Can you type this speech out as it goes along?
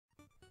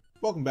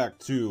Welcome back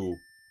to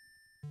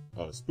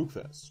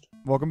Spookfest.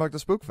 Welcome back to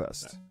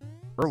Spookfest.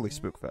 Early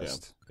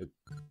Spookfest. Yeah,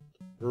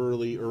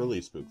 early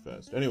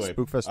Spookfest. Anyway,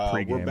 Spookfest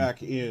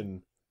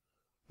pregame.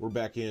 We're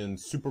back in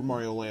Super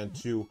Mario Land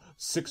 2.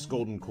 6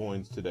 golden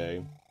coins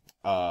today.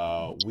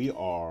 We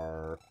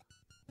are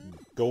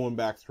going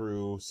back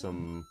through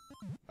some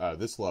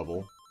this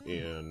level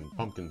in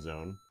Pumpkin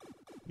Zone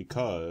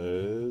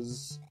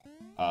because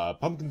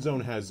Pumpkin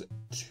Zone has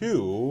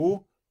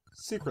 2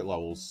 secret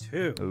levels.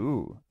 2.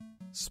 Ooh,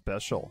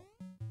 special.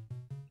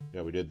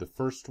 Yeah, we did the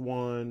first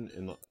one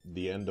in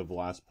the end of the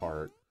last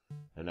part,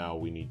 and now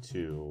we need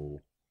to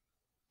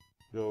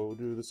go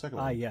do the second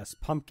one. Ah, yes,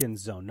 Pumpkin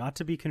Zone, not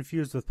to be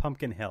confused with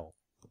Pumpkin Hill.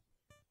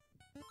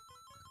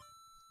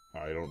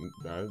 I don't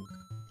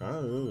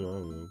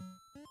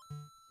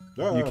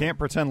You can't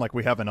pretend like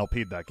we haven't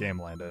LP'd that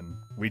game, Landon.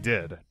 We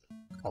did.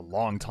 A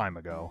long time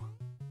ago.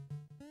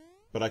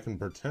 But I can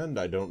pretend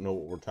I don't know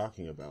what we're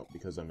talking about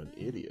because I'm an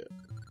idiot.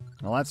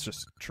 Well, that's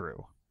just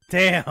true.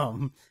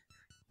 Damn!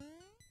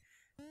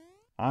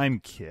 I'm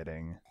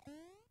kidding.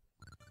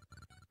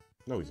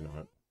 No, he's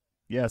not.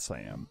 Yes, I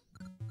am.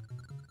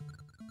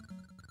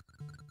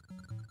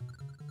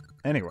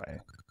 Anyway.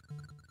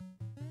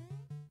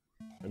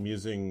 I'm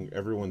using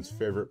everyone's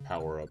favorite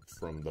power-up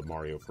from the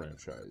Mario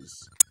franchise.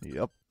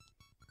 Yep.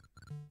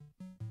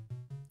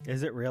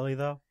 Is it really,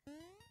 though?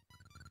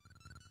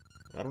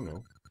 I don't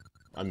know.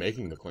 I'm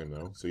making the claim,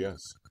 though, so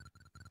yes.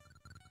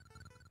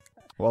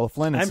 Well, if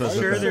Landon I'm says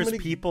sure it, there's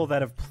Somebody- people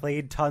that have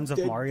played tons of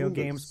Dead Mario Goombas.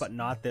 games, but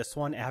not this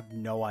one, and have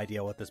no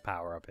idea what this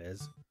power-up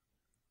is.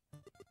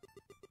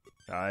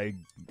 I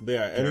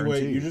Yeah,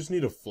 anyway, Guaranteed. you just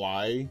need to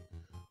fly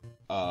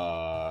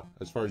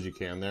as far as you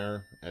can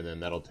there, and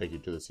then that'll take you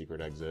to the secret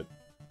exit.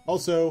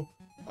 Also,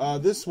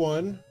 this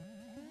one,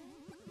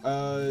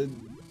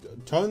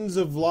 tons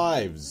of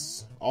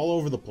lives all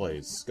over the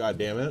place. God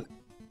damn it.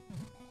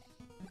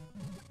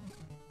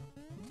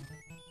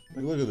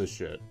 Like, look at this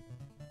shit.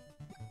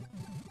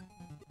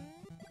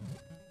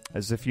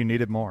 as if you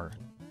needed more.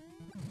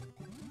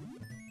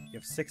 You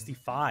have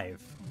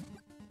 65.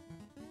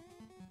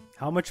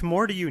 How much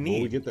more do you When we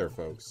need? get there,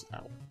 folks.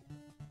 Ow.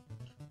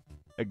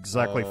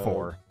 Exactly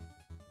 4.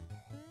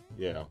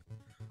 Yeah.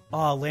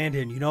 Oh,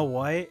 Landon, you know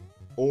what?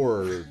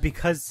 Or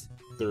Because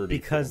 30.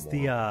 because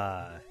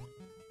more.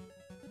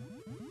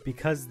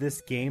 because this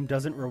game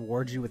doesn't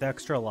reward you with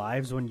extra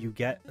lives when you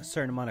get a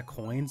certain amount of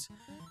coins,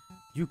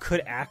 you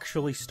could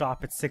actually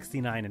stop at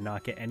 69 and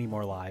not get any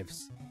more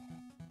lives.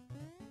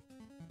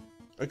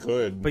 I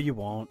could. But you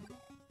won't.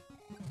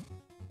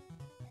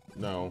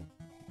 No.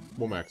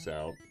 We'll max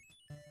out.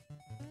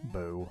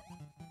 Boo.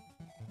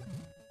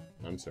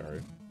 I'm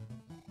sorry.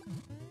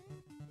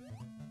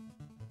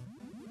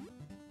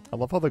 I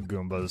love how the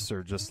Goombas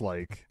are just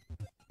like...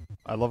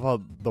 I love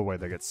how the way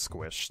they get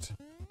squished.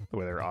 The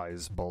way their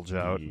eyes bulge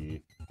out. Yeah.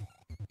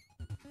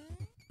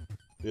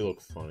 They look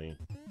funny.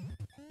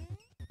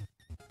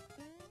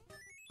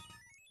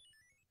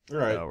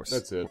 Alright, That was-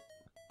 that's it.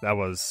 That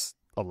was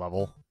a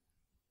level.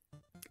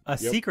 A Yep,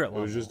 secret It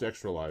level. was just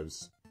extra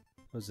lives.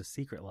 It was a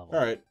secret level.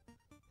 Alright.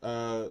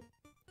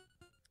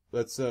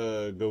 Let's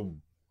go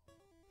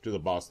to the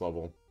boss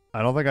level.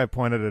 I don't think I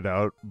pointed it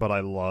out, but I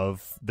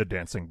love the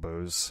dancing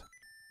boos.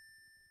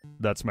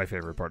 That's my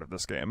favorite part of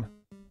this game.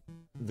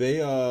 They,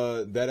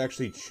 that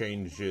actually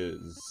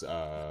changes,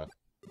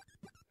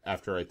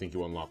 after I think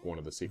you unlock one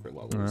of the secret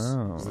levels.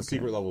 Oh, 'Cause the okay.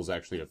 secret levels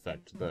actually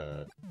affect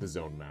the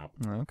zone map.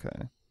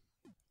 Okay.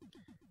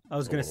 I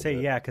was A gonna little say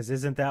bit. yeah, because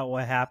isn't that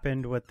what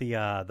happened with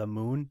the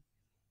moon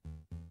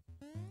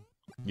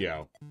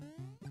Yeah.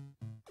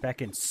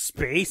 back in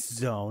Space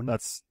Zone?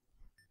 That's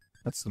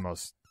the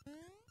most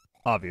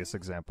obvious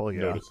example, yeah.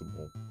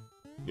 Noticeable.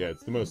 Yeah,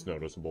 it's the most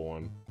noticeable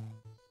one.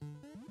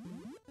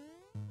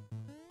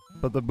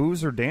 But the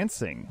boos are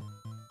dancing.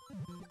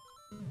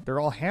 They're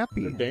all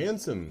happy. They're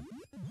dancing.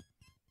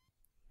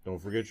 Don't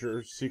forget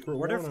your secret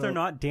What if one-up. they're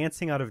not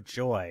dancing out of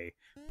joy,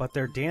 but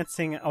they're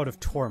dancing out of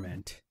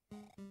torment?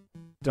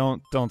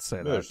 Don't say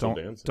No, they're that. still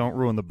Don't dancing. don't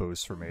ruin the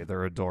boos for me.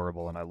 They're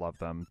adorable and I love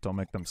them. Don't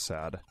make them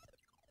sad.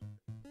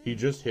 He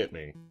just hit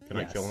me. Can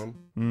I Yes. kill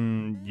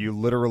him? You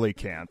literally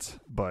can't,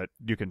 but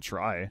you can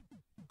try.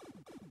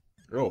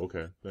 Oh,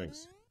 okay.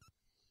 Thanks.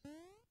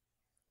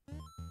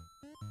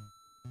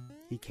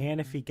 He can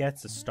if he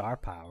gets a star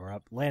power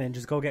up. Landon,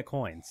 just go get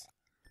coins.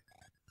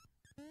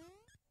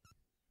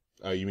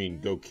 You mean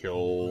go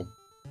kill...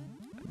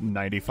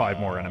 95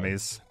 more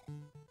enemies.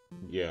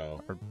 Yeah.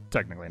 Or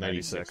technically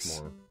 96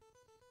 96. more.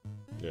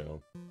 Yeah.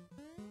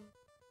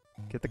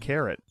 Get the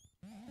carrot.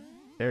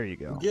 There you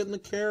go. I'm getting the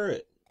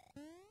carrot.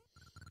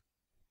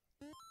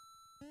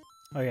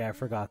 Oh yeah, I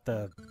forgot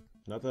the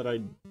Not that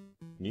I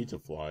need to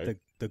fly.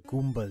 the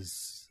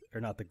Goombas, or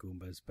not the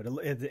Goombas, but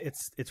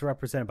it's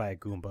represented by a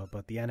Goomba.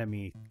 But the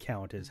enemy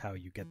count is how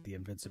you get the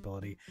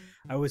invincibility.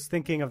 I was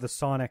thinking of the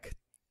Sonic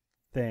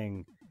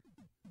thing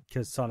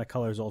because Sonic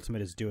Colors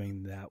Ultimate is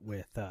doing that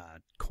with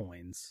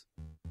coins.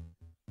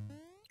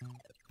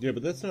 Yeah,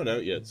 but that's not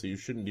out yet, so you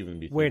shouldn't even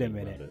be Wait a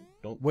thinking minute. about it.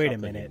 Don't Wait stop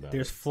a thinking minute. about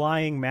There's it.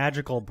 flying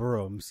magical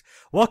brooms.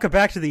 Welcome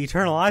back to the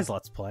Eternal Eyes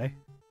Let's Play.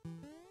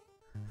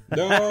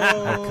 No!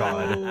 Oh,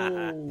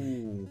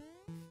 God.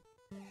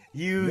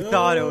 You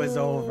thought it was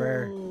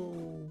over.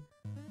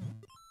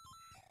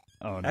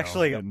 Oh no,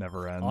 Actually, it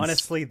never ends.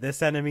 Honestly,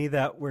 this enemy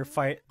that we're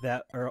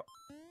that are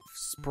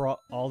sprawled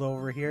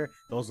over here,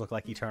 those look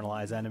like Eternal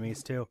Eyes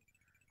enemies too.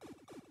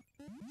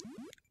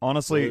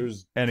 Honestly,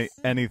 There's-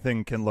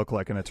 anything can look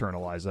like an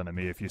Eternal Eyes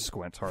enemy if you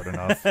squint hard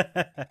enough.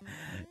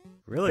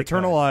 Really,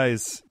 Eternal could.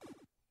 Eyes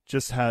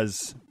just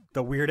has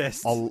The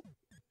weirdest.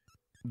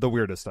 the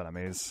weirdest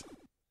enemies.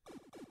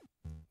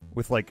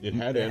 With like It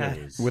had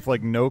enemies. with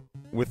like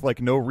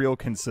no real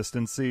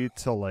consistency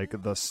to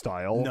like the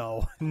style.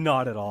 No,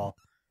 not at all.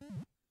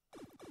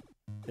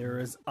 There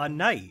was a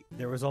knight.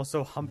 There was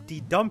also Humpty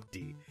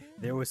Dumpty.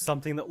 There was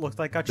something that looked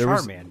like a There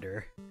was-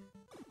 Charmander.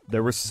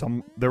 There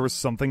was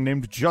something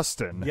named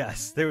Justin.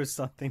 Yes, there was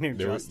something named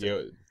There, Justin.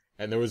 yeah,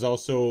 and there was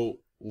also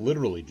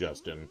literally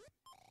Justin.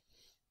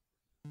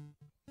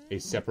 A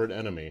separate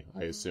enemy,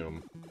 I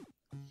assume.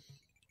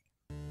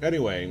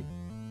 Anyway,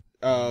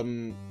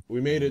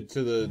 we made it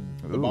to the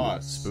Ooh,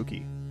 boss.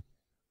 Spooky.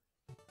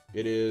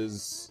 It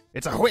is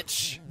It's a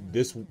witch.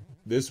 this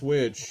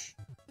witch.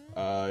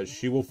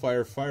 She will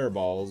fire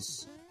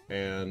fireballs,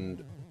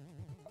 and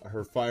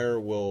her fire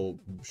will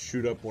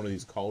shoot up one of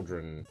these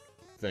cauldron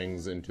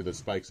things into the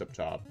spikes up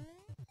top.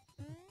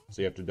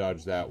 So you have to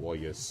dodge that while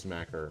you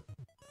smack her.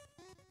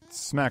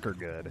 Smack her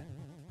good.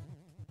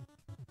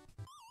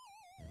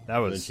 That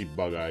And then was she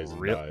bug eyes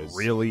and dies.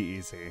 really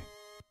easy.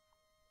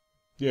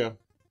 Yeah.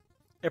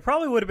 It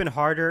probably would have been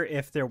harder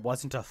if there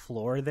wasn't a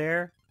floor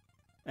there,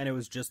 and it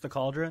was just the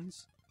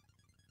cauldrons.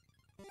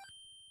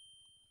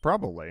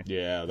 Probably.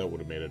 Yeah, that would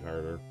have made it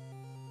harder.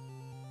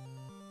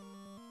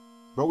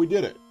 But we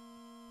did it.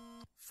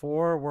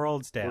 4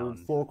 worlds We're down.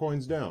 4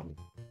 coins down.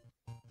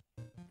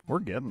 We're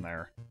getting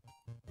there.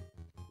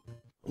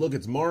 Look,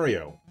 it's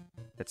Mario.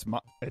 It's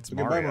Goodbye,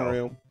 Mario.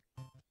 Mario.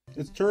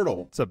 It's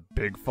Turtle. It's a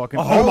big fucking.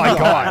 Oh Oh my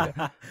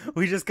god!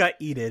 We just got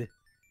eated.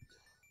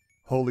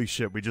 Holy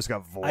shit! We just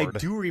got I vored.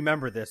 do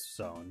remember this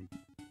zone.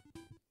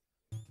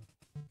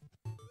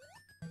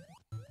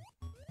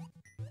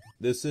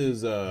 This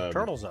is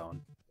Turtle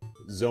zone.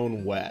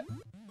 Zone Wet.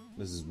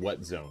 This is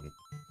Wet Zone.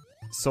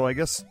 So I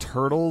guess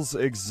turtles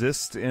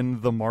exist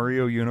in the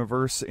Mario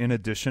universe in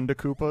addition to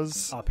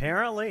Koopas.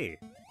 Apparently.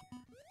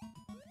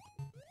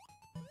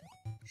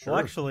 Sure. Well,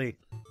 actually,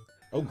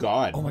 Oh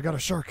God. Oh my god, a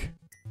shark!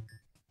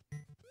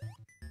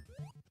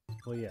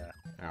 well, yeah.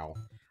 Ow.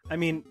 I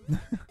mean,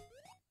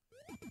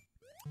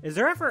 is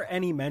there ever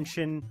any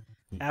mention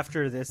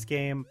after this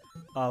game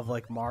of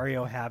like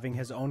Mario having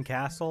his own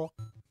castle?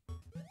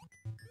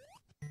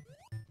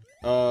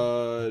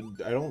 I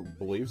don't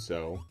believe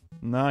so.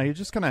 Nah, he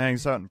just kind of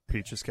hangs out in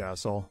Peach's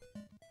castle.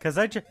 Because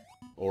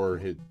Or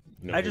his.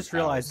 No, I his just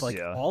realized house. like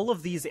Yeah. all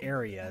of these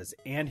areas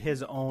and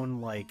his own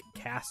like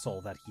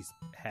castle that he's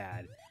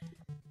had,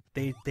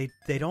 they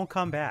don't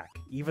come back,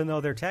 even though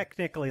they're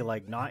technically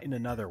like not in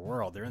another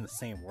world. They're in the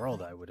same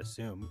world, I would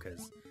assume,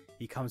 because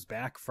he comes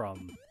back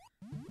from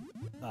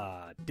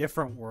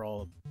different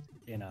world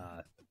in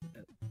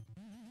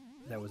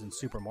that was in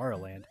Super Mario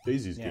Land.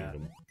 Daisy's Yeah.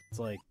 Kingdom. It's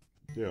like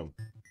Yeah.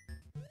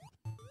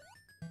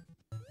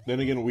 Then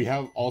again, we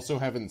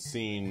haven't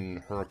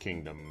seen her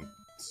kingdom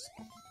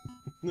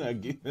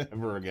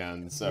ever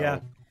again. So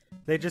yeah,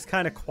 they just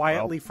kind of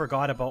quietly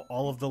forgot about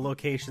all of the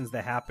locations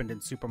that happened in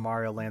Super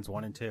Mario Lands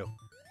 1 and 2.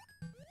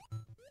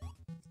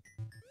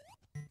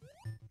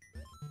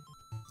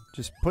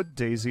 Just put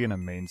Daisy in a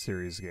main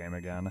series game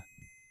again.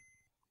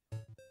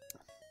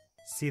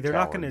 See, they're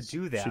not going to Cowards.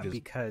 do She that does-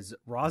 because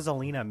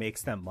Rosalina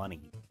makes them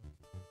money.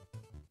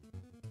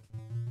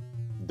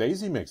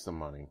 Daisy makes the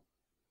money.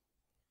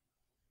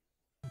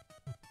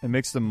 It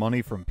makes them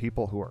money from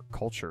people who are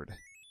cultured.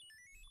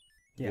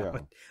 Yeah, Yeah.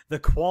 but the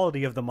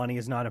quality of the money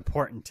is not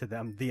important to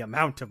them. The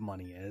amount of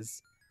money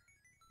is.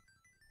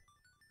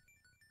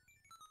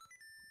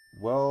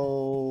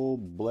 Well,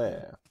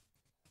 bleh.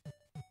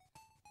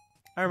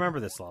 I remember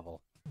this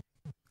level.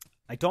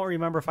 I don't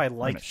remember if I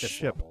liked this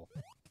ship. level,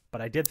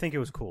 but I did think it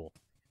was cool.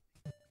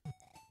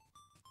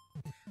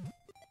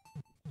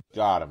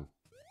 Got him.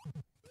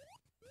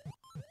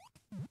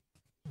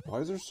 Why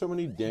is there so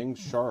many dang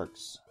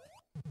sharks?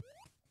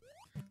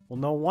 Well,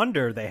 no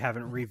wonder they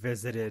haven't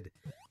revisited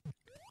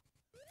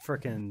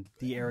frickin'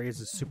 the areas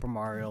of Super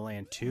Mario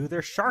Land 2.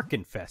 They're shark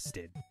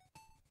infested.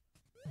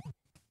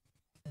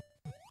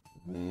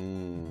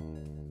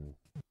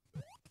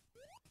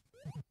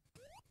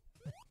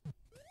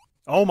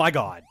 Oh my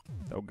god.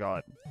 Oh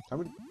god. How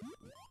many?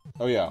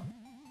 Oh yeah,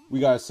 we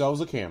got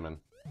ourselves a Kamen.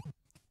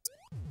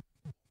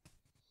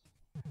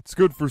 It's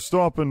good for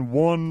stopping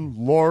one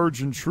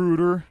large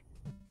intruder.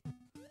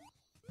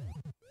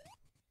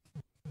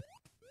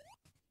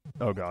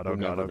 Oh god, oh We're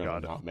god, never oh gonna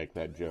god. not make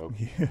that joke.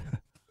 Yeah.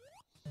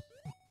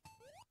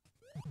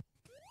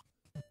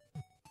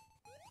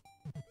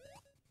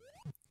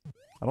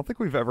 I don't think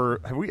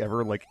have we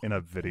ever like in a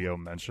video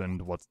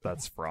mentioned what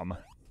that's from?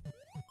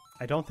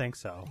 I don't think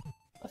so.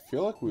 I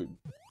feel like we...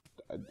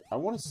 I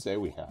want to say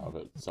we have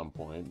at some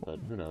point, but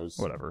who knows?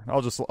 Whatever.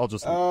 I'll just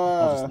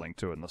link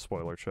to it in the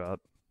spoiler chat.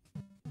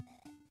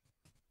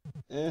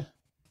 Eh.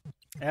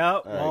 Yeah,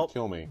 All well, right,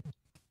 kill me.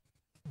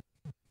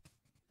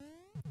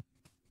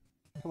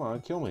 Come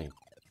on, kill me.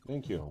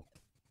 Thank you.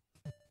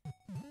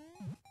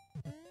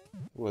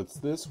 What's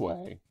this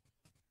way?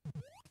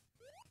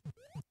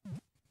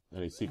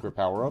 Any secret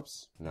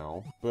power-ups?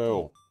 No.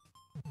 Boo.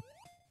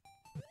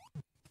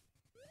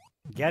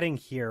 getting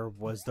here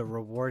was the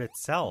reward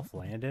itself,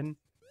 Landon.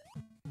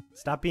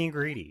 Stop being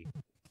greedy.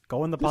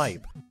 Go in the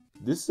pipe.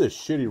 This is a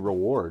shitty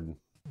reward.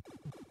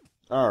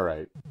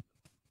 Alright.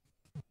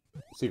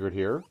 Secret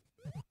here.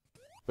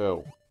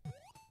 Boo.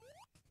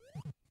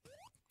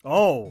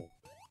 Oh!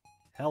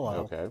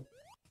 Hello. Okay.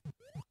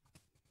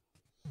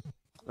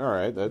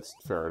 Alright, that's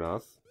fair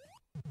enough.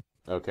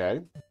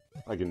 Okay.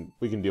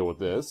 We can deal with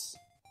this.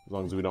 As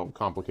long as we don't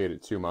complicate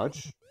it too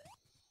much.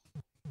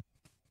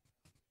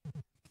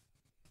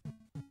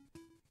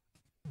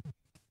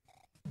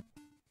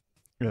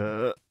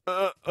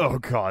 Oh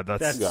god,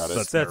 that's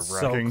that's so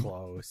nerve-wracking.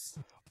 close.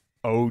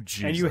 Oh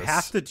Jesus. And you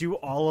have to do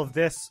all of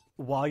this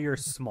while you're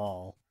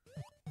small.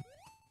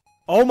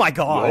 Oh my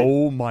god!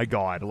 Oh my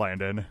god,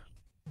 Landon.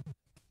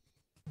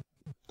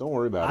 Don't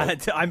worry about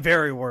it. I'm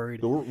very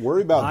worried. Don't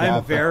worry about that.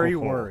 I'm very though.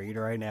 worried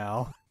right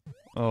now.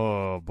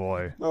 Oh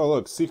boy. Oh,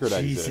 look, secret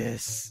exit.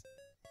 Jesus.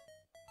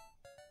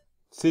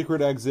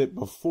 Secret exit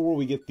before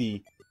we get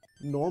the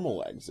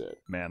normal exit.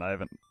 Man, I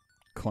haven't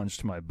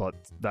clenched my butt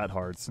that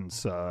hard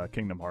since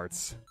Kingdom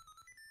Hearts.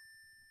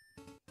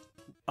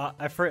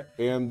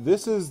 And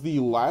this is the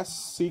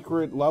last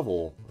secret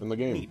level in the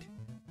game. Neat.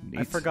 Neat.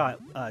 I forgot.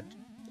 Go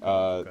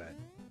ahead.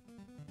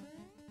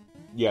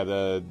 Yeah,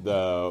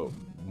 the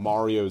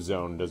Mario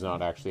zone does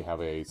not actually have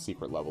a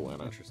secret level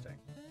in it. Interesting.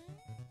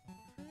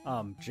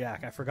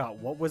 Jack, I forgot.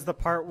 What was the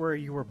part where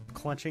you were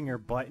clenching your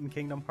butt in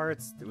Kingdom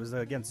Hearts? It was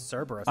against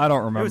Cerberus. I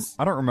don't remember.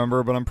 I don't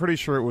remember, but I'm pretty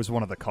sure it was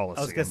one of the Colosseum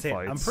I was gonna say,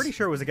 fights. I'm pretty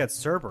sure it was against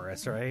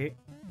Cerberus, right?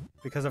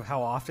 Because of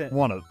how often.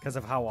 Because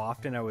of how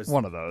often I was.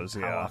 One of those,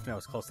 How yeah. often I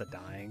was close to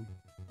dying.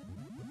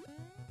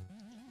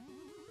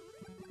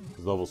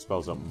 This level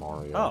spells out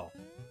Mario. Oh,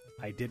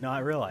 I did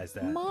not realize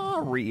that.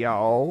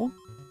 Mario.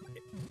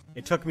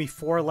 It took me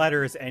 4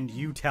 letters and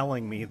you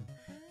telling me.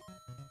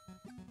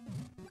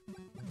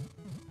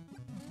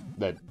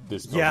 That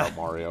this spells Yeah. out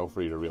Mario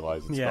for you to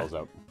realize it Yeah. spells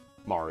out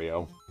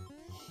Mario.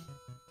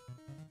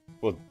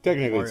 Well,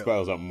 technically Mario. it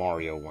spells out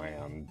Mario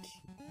Land.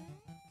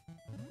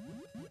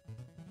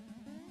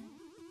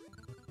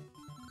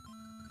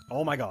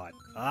 Oh my god.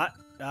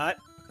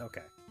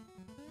 Okay.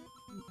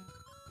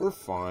 We're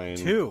fine.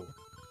 2.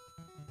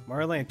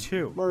 Mario Land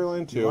 2. Mario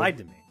Land 2. You lied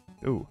to me.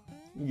 Ooh.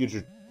 You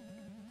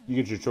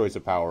get your choice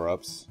of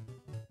power-ups.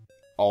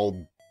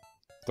 All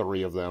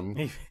 3 of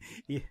them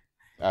Yeah,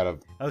 out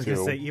of I was 2.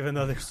 gonna say, even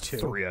though there's 2.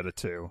 3 out of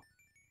 2.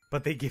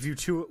 But they give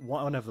you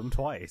one of them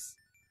twice.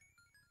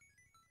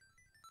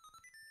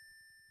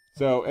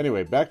 So,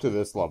 anyway, back to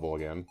this level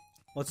again.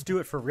 Let's do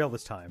it for real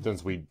this time.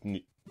 Since we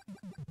need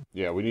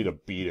to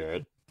beat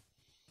it.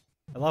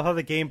 I love how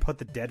the game put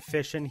the dead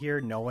fish in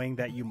here, knowing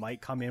that you might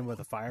come in with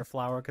a fire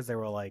flower, because they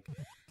were like,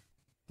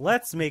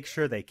 let's make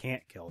sure they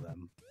can't kill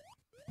them.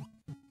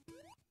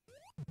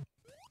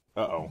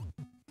 Uh-oh.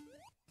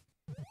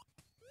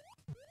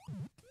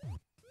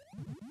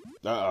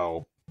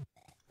 Uh-oh.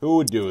 Who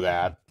would do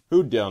that?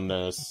 Who done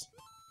this?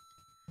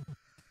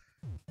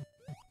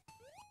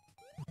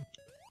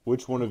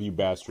 Which one of you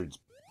bastards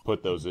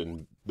put those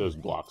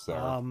blocks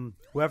there?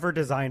 Whoever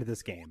designed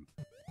this game.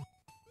 It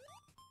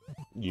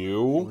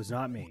You? was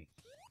not me.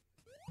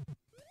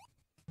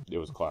 It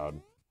was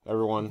Cloud.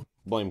 Everyone,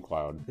 blame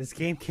Cloud. This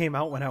game came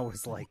out when I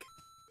was like...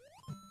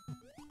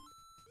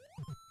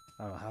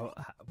 I don't know,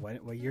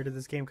 what year did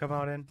this game come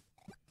out in?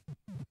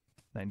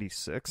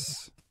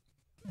 96?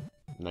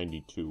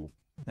 92.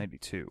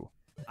 92.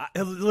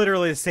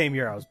 Literally the same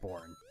year I was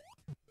born.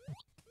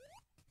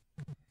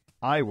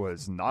 I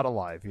was not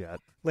alive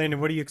yet.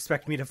 Landon, what do you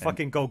expect me to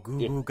fucking go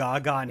goo goo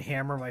gaga and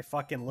hammer my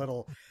fucking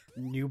little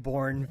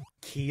newborn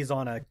keys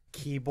on a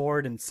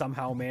keyboard and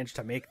somehow manage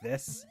to make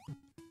this?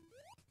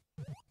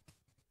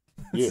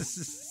 Yeah.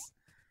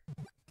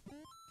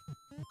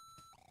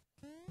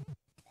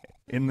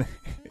 In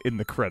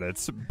the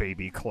credits,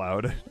 Baby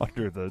Cloud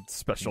under the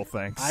special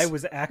thanks. I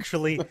was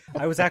actually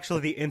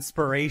the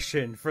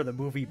inspiration for the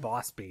movie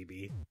Boss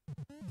Baby.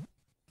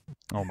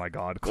 Oh my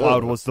god,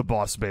 Cloud was the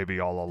boss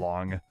baby all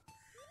along.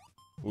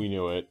 We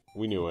knew it.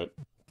 We knew it.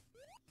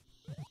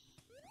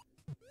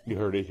 You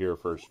heard it here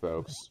first,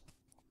 folks.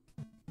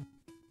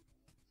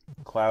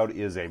 Cloud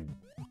is a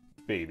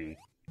baby.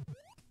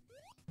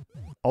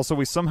 Also,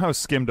 we somehow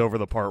skimmed over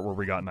the part where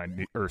we got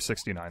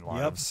 69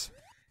 lives.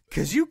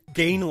 Cause you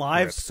gain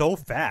lives so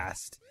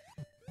fast.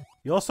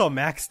 You also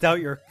maxed out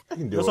your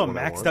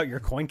out your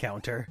coin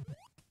counter.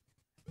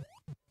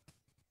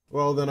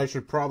 Well, then I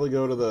should probably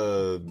go to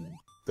the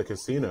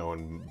casino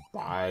and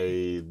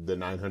buy the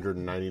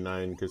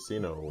 999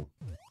 casino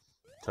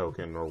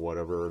token or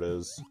whatever it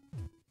is.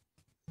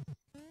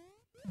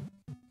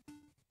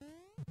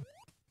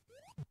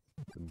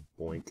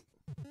 Boink.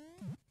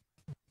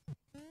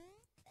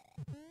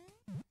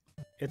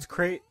 It's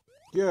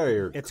Yeah,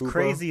 you're It's Koopa.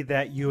 crazy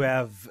that you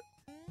have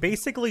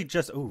basically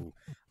just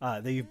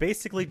that you've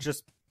basically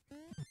just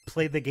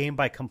played the game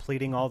by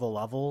completing all the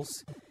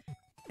levels,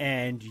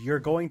 and you're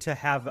going to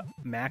have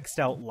maxed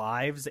out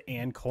lives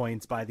and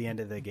coins by the end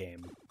of the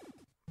game.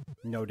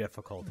 No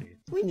difficulty.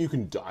 I mean, you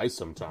can die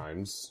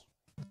sometimes.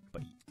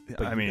 But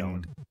I you mean,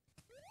 don't.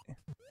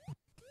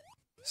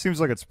 seems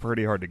like it's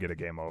pretty hard to get a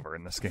game over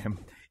in this game.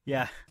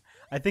 Yeah,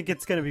 I think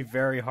it's going to be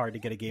very hard to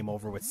get a game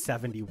over with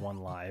 71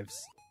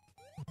 lives.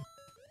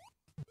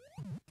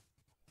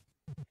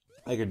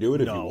 I could do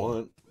it if you No.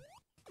 want.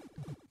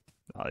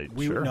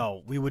 Sure.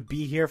 No, we would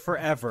be here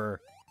forever.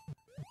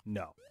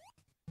 No.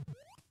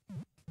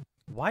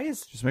 Why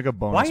is Just make a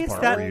bonus why is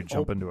part that where you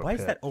jump into a why pit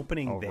is that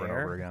opening over and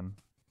there? over again.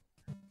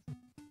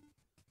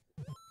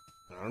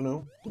 I don't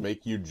know. To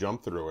make you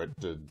jump through it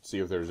to see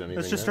if there's anything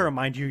It's just to there.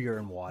 remind you you're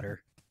in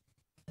water.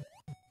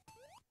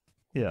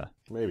 Yeah,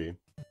 Maybe.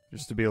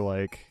 just to be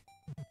like,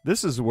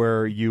 this is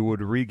where you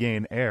would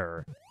regain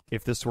air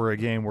if this were a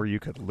game where you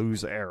could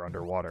lose air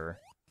underwater.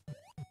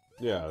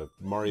 Yeah,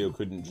 Mario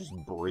couldn't just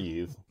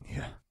breathe.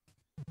 Yeah.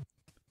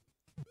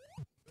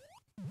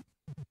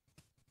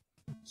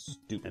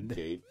 Stupid And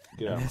gate.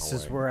 Get out And of this my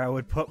is way. where I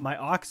would put my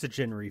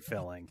oxygen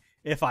refilling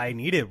if I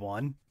needed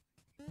one.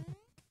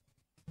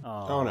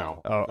 Oh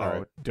no. Oh,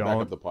 Alright, don't.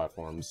 back up the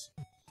platforms.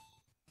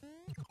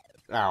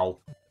 Ow.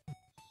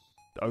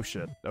 Oh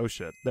shit. Oh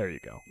shit. There you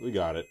go. We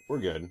got it. We're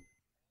good.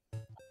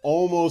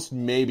 Almost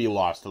maybe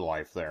lost a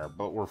life there,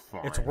 but we're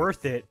fine. It's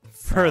worth it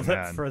for Oh, the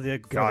man. for the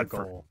God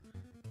goal.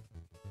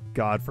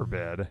 God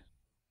forbid.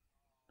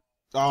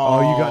 Oh,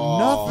 you got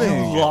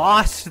nothing. You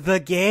lost the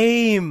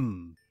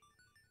game.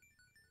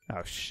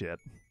 Oh shit.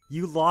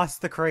 You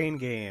lost the crane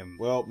game.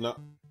 Well, no.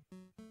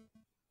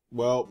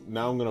 Well,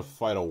 now I'm gonna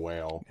fight a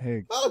whale.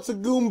 Hey. Oh, it's a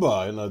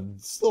Goomba in a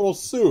little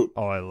suit.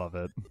 Oh, I love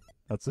it.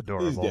 That's He's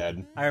adorable.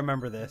 dead. I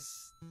remember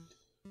this.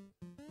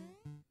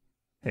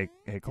 Hey,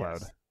 Cloud.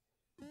 Yes,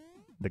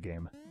 The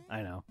game.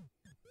 I know.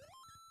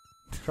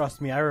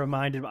 Trust me, I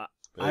reminded. I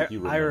He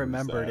I remembers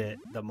remembered that. it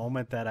the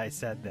moment that I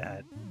said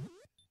that.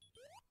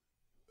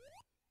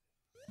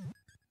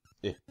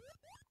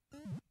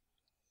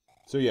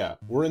 So yeah,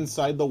 we're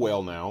inside the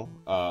whale now.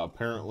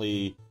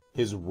 Apparently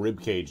his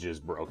rib cage is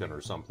broken or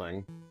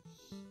something.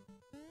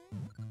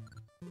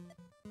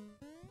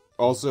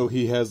 Also,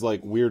 he has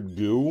like weird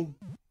goo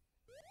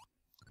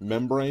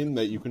membrane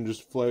that you can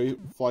just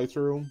fly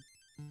through.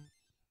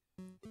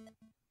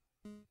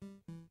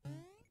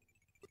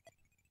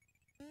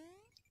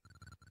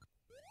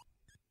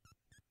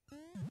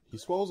 He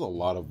swallows a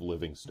lot of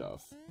living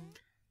stuff.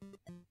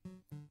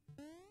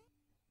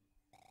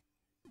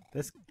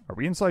 This Are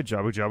we inside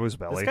Jabu-Jabu's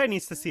belly? this guy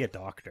needs to see a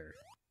doctor.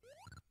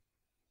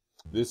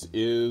 This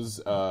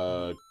is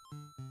canonically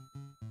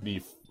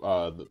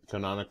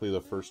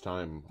the first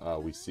time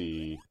we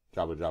see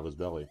Jabu-Jabu's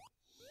belly.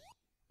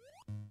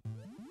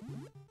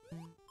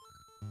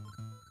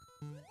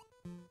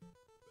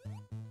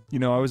 You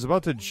know, I was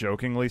about to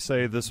jokingly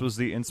say this was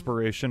the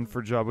inspiration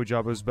for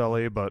Jabu-Jabu's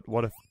belly, but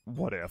what if?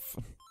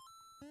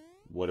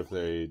 What if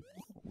they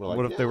were like,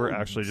 What if they were "Yeah,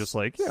 actually just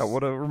like, yeah,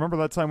 remember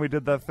that time we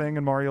did that thing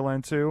in Mario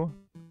Land 2?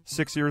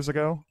 6 years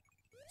ago?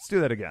 Let's do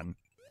that again.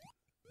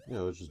 yeah,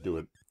 let's just do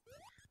it.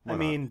 Why I not?"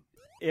 mean,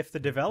 if the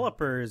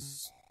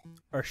developers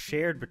are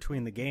shared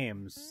between the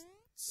games,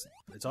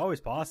 it's always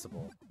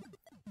possible.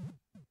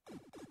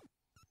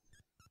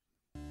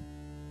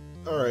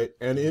 All right,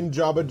 and in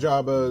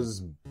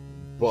Jabu-Jabu's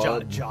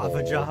butt Java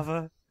hole,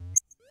 Java.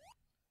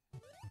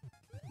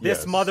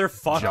 yes, This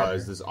motherfucker.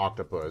 is this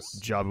octopus,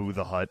 Jabu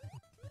the Hutt.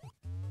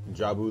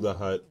 Jabu the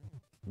Hutt,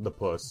 the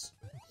puss.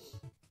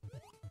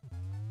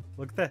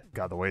 Look at that.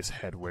 God, the way his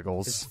head His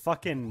wiggles.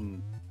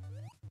 fucking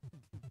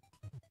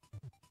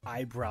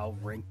eyebrow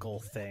wrinkle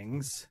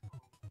things.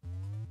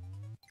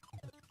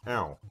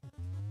 Ow.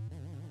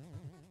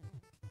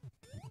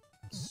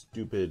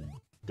 Stupid,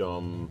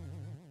 dumb,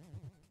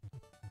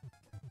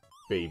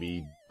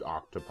 baby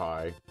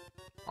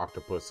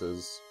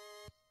octopuses.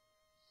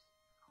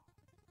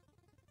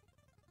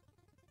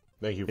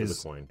 Thank you for the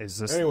coin. Is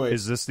this Anyway.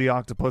 is this the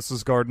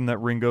octopus's garden that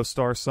Ringo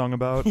Starr sung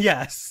about?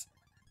 Yes.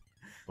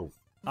 Oh.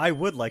 I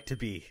would like to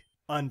be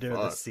under the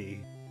Fuck. sea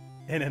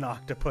in an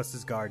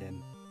octopus's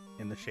garden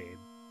in the shade.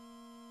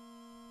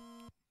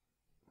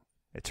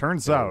 It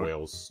turns A out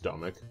whale's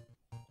stomach.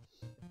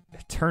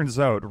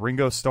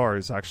 Ringo Starr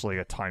is actually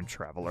a time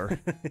traveler.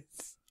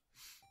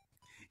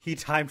 He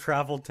time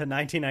traveled to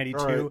 1992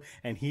 All right.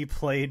 and he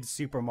played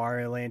Super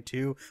Mario Land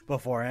 2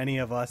 before any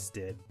of us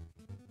did.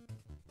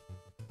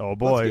 Oh Let's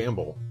boy,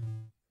 gamble.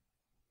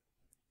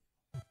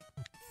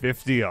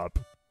 50 up.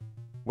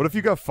 What if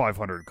you got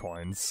 500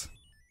 coins?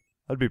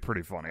 That'd be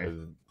pretty funny.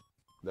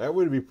 That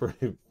would be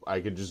pretty. I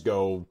could just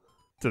go.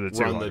 To the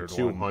run the 200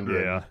 one.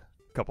 200. Yeah,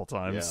 a couple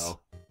times. Yeah.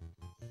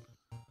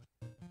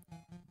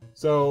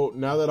 So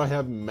now that I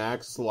have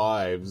max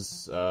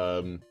lives,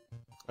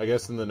 I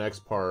guess in the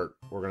next part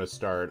we're gonna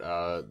start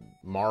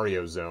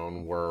Mario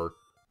Zone, where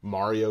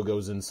Mario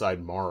goes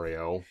inside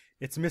Mario.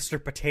 It's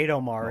Mr. Potato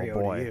Mario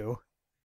boy. to you.